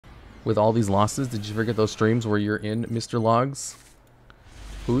with all these losses? Did you forget those streams where you're in, Mr. Logs?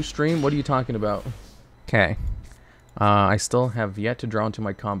 Whose stream? What are you talking about? Okay. I still have yet to draw into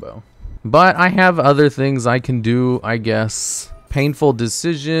my combo. But I have other things I can do, I guess. Painful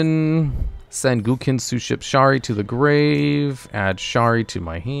Decision. Send Gukin Suship Shari to the grave. Add Shari to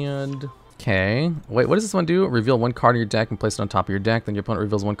my hand. Okay. Wait, what does this one do? Reveal one card in your deck and place it on top of your deck. Then your opponent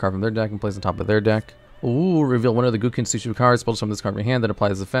reveals one card from their deck and places it on top of their deck. Ooh, reveal one of the Gukin Suship cards. Special summon this card from your hand, then apply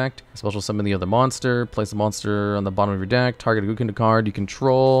this effect. Special summon the other monster. Place a monster on the bottom of your deck. Target a Gukin card you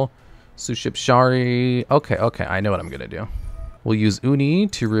control. Suship Shari. Okay, okay, I know what I'm gonna do. We'll use Uni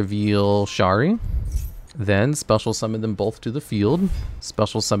to reveal Shari. Then special summon them both to the field.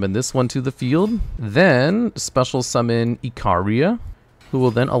 Special summon this one to the field. Then special summon Ikaria, who will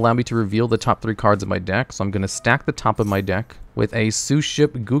then allow me to reveal the top 3 cards of my deck. So I'm gonna stack the top of my deck with a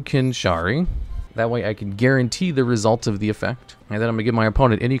Suship Gukin Shari. That way I can guarantee the result of the effect. And then I'm gonna give my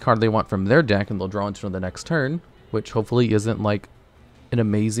opponent any card they want from their deck and they'll draw into the next turn, which hopefully isn't like an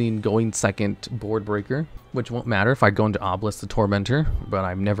amazing going second board breaker, which won't matter if I go into Obelisk the Tormentor, but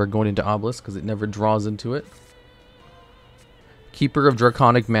I'm never going into Obelisk because it never draws into it. Keeper of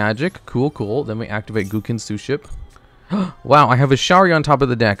Draconic Magic. Cool, cool. Then we activate Gukin Suship. Wow, I have a Shari on top of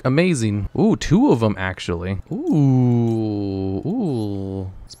the deck. Amazing. Ooh, 2 of them actually. Ooh,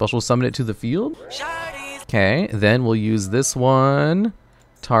 ooh. Special summon it to the field. Okay, then we'll use this one.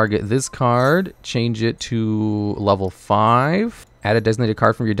 Target this card. Change it to level 5. Add a designated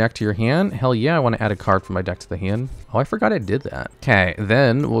card from your deck to your hand. Hell yeah, I want to add a card from my deck to the hand. Oh, I forgot I did that. Okay,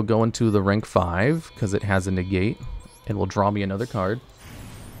 then we'll go into the rank 5 because it has a negate. And will draw me another card.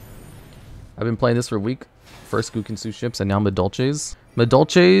 I've been playing this for a week. First Gukin Suships and now Medolces.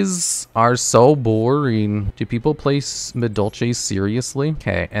 Medolces are so boring. Do people play Medolces seriously?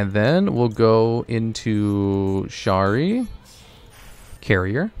 Okay, and then we'll go into Shari.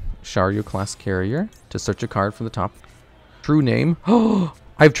 Carrier. Shariu class Carrier. To search a card from the top. True Name. Oh,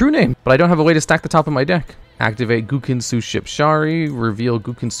 I have True Name, but I don't have a way to stack the top of my deck. Activate Gukin Suship Shari. Reveal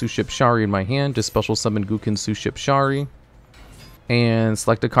Gukin Suship Shari in my hand. To special summon Gukin Suship Shari. And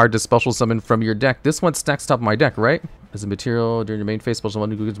select a card to special summon from your deck. This one stacks top of my deck, right? As a material, during your main phase, special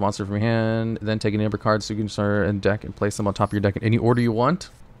summon Gukin's monster from your hand. Then take a number of cards so you can start and deck and place them on top of your deck in any order you want.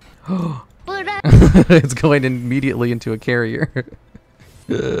 It's going immediately into a carrier.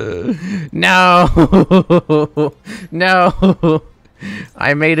 No! No!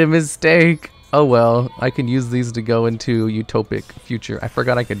 I made a mistake. Oh well, I can use these to go into utopic future. I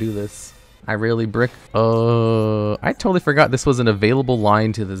forgot I could do this. I really brick. I totally forgot this was an available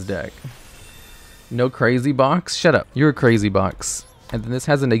line to this deck. No crazy box? Shut up. You're a crazy box. And then this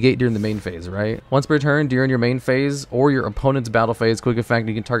has a negate during the main phase, right? Once per turn, during your main phase or your opponent's battle phase, quick effect,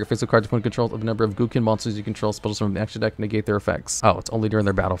 you can target physical cards opponent controls of a number of Gukin monsters you control, specials from the extra deck, negate their effects. Oh, it's only during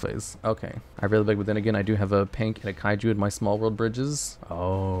their battle phase. Okay. I really big, but then again, I do have a Pink and a Kaiju in my small world bridges.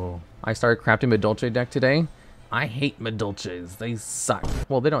 Oh. I started crafting Medolce deck today. I hate Medolces. They suck.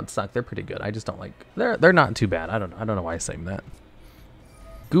 Well, they don't suck. They're pretty good. I just don't like... They're not too bad. I don't know why I'm saying that.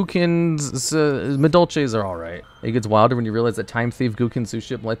 Gukin's Medolces are alright. It gets wilder when you realize that Time Thief Gukin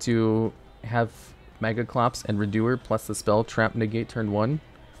Suship lets you have Mega Clops and Redoer plus the spell Trap Negate turn 1.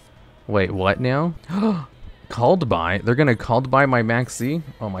 Wait, what now? Called by? They're gonna called by my Maxi?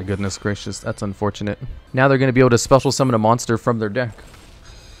 Oh my goodness gracious, that's unfortunate. Now they're gonna be able to special summon a monster from their deck.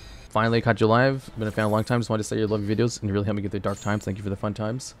 Finally, I caught you live. Been a fan a long time. Just wanted to say you love your videos and you really helped me get through dark times. Thank you for the fun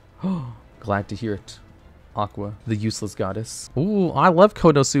times. Glad to hear it. Aqua, the useless goddess. Ooh, I love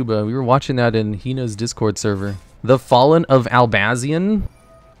Konosuba. We were watching that in Hina's Discord server. The Fallen of Albazian?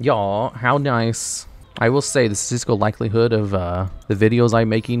 Y'all, how nice. I will say the statistical likelihood of the videos I'm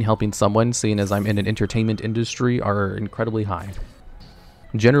making helping someone, seeing as I'm in an entertainment industry, are incredibly high.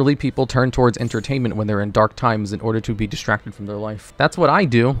 Generally, people turn towards entertainment when they're in dark times in order to be distracted from their life. That's what I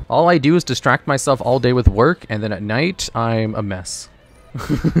do. All I do is distract myself all day with work, and then at night, I'm a mess.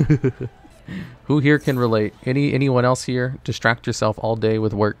 Who here can relate? Anyone else here? Distract yourself all day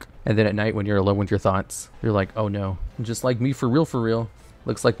with work, and then at night when you're alone with your thoughts, you're like, oh no. Just like me, for real, for real.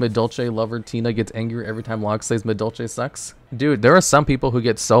 Looks like Medolce lover Tina gets angry every time Log says Medolce sucks. Dude, there are some people who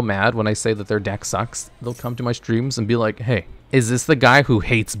get so mad when I say that their deck sucks. They'll come to my streams and be like, hey, is this the guy who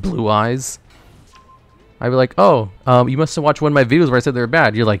hates Blue Eyes? I'd be like, oh, you must have watched one of my videos where I said they were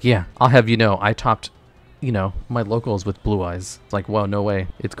bad. You're like, yeah, I'll have you know, I topped, you know, my locals with Blue Eyes. It's like, whoa, no way.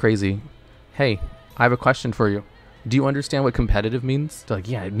 It's crazy. Hey, I have a question for you. Do you understand what competitive means? They're like,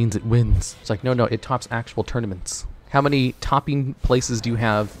 yeah, it means it wins. It's like, no, it tops actual tournaments. How many topping places do you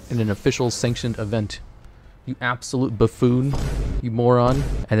have in an official sanctioned event? You absolute buffoon, you moron.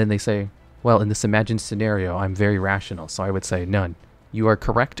 And then they say, well, in this imagined scenario, I'm very rational, so I would say none. You are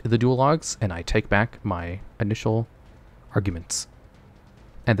correct, the Duel Logs, and I take back my initial arguments.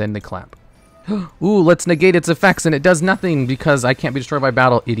 And then they clap. Ooh, let's negate its effects, and it does nothing because I can't be destroyed by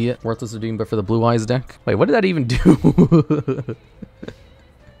battle, idiot. Worthless redeem, but for the Blue Eyes deck. Wait, what did that even do?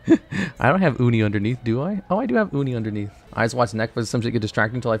 I don't have Uni underneath, do I? Oh, I do have Uni underneath. I just watch Netflix, some shit get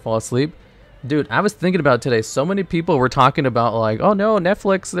distracting until I fall asleep. Dude, I was thinking about it today. So many people were talking about like, oh no,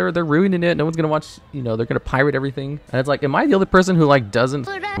 Netflix, they're ruining it. No one's gonna watch, you know, they're gonna pirate everything. And it's like, am I the other person who like doesn't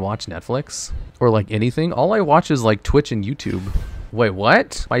watch Netflix or like anything? All I watch is like Twitch and YouTube. Wait,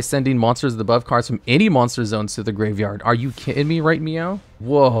 what? By sending monsters above cards from any monster zones to the graveyard. Are you kidding me, right, Meow?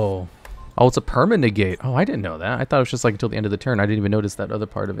 Whoa. Oh, it's a perma negate. Oh, I didn't know that. I thought it was just like until the end of the turn. I didn't even notice that other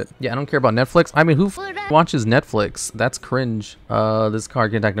part of it. Yeah, I don't care about Netflix. I mean, who watches Netflix? That's cringe. This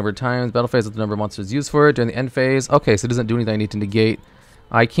card can attack a number of times. Battle phase with the number of monsters used for it during the end phase. Okay, so it doesn't do anything I need to negate.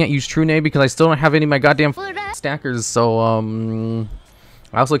 I can't use True Name because I still don't have any of my goddamn stackers, so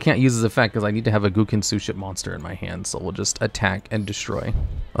I also can't use his effect because I need to have a Gukin Suship monster in my hand, so we'll just attack and destroy.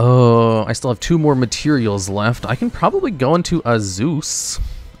 Oh, I still have 2 more materials left. I can probably go into a Zeus.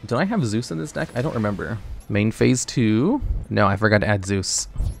 Did I have Zeus in this deck? I don't remember. Main phase 2. No, I forgot to add Zeus.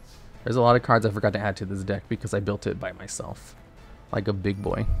 There's a lot of cards I forgot to add to this deck because I built it by myself. Like a big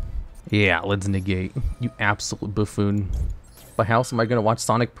boy. Yeah, let's negate. You absolute buffoon. By house, am I going to watch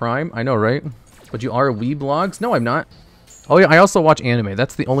Sonic Prime? I know, right? But you are a Weeblogs? No, I'm not. Oh yeah, I also watch anime.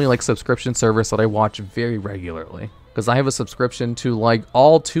 That's the only like subscription service that I watch very regularly. Because I have a subscription to like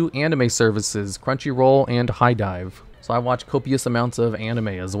all 2 anime services, Crunchyroll and High Dive. So I watch copious amounts of anime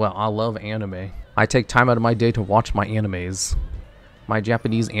as well. I love anime. I take time out of my day to watch my animes. My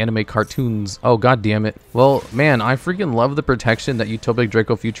Japanese anime cartoons. Oh, god damn it. Well, man, I freaking love the protection that Utopic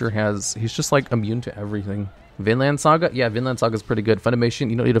Draco Future has. He's just like immune to everything. Vinland Saga? Yeah, Vinland Saga is pretty good.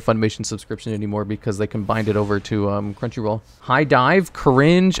 Funimation, you don't need a Funimation subscription anymore because they combined it over to Crunchyroll. High Dive?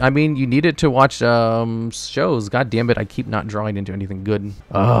 Cringe? I mean, you need it to watch shows. God damn it, I keep not drawing into anything good.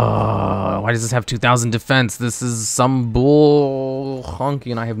 Why does this have 2000 defense? This is some bull honky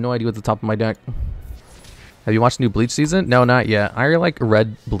and I have no idea what's at the top of my deck. Have you watched new Bleach season? No, not yet. I like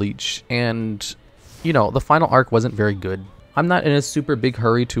read Bleach and, you know, the final arc wasn't very good. I'm not in a super big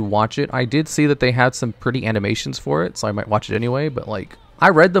hurry to watch it. I did see that they had some pretty animations for it, so I might watch it anyway, but like,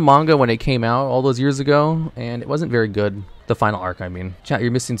 I read the manga when it came out all those years ago, and it wasn't very good. The final arc, I mean. Chat,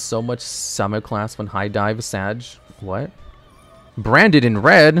 you're missing so much summer class when High Dive Sag. What? Branded in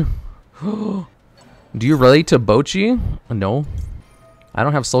red? Do you relate to Bochi? No. I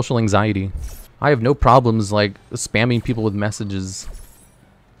don't have social anxiety. I have no problems like spamming people with messages.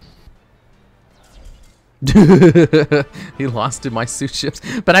 He lost to my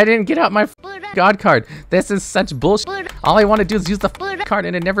Suships, but I didn't get out my god card. This is such bullshit. All I want to do is use the card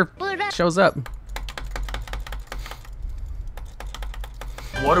and it never shows up.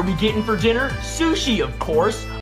 What are we getting for dinner? Sushi, of course.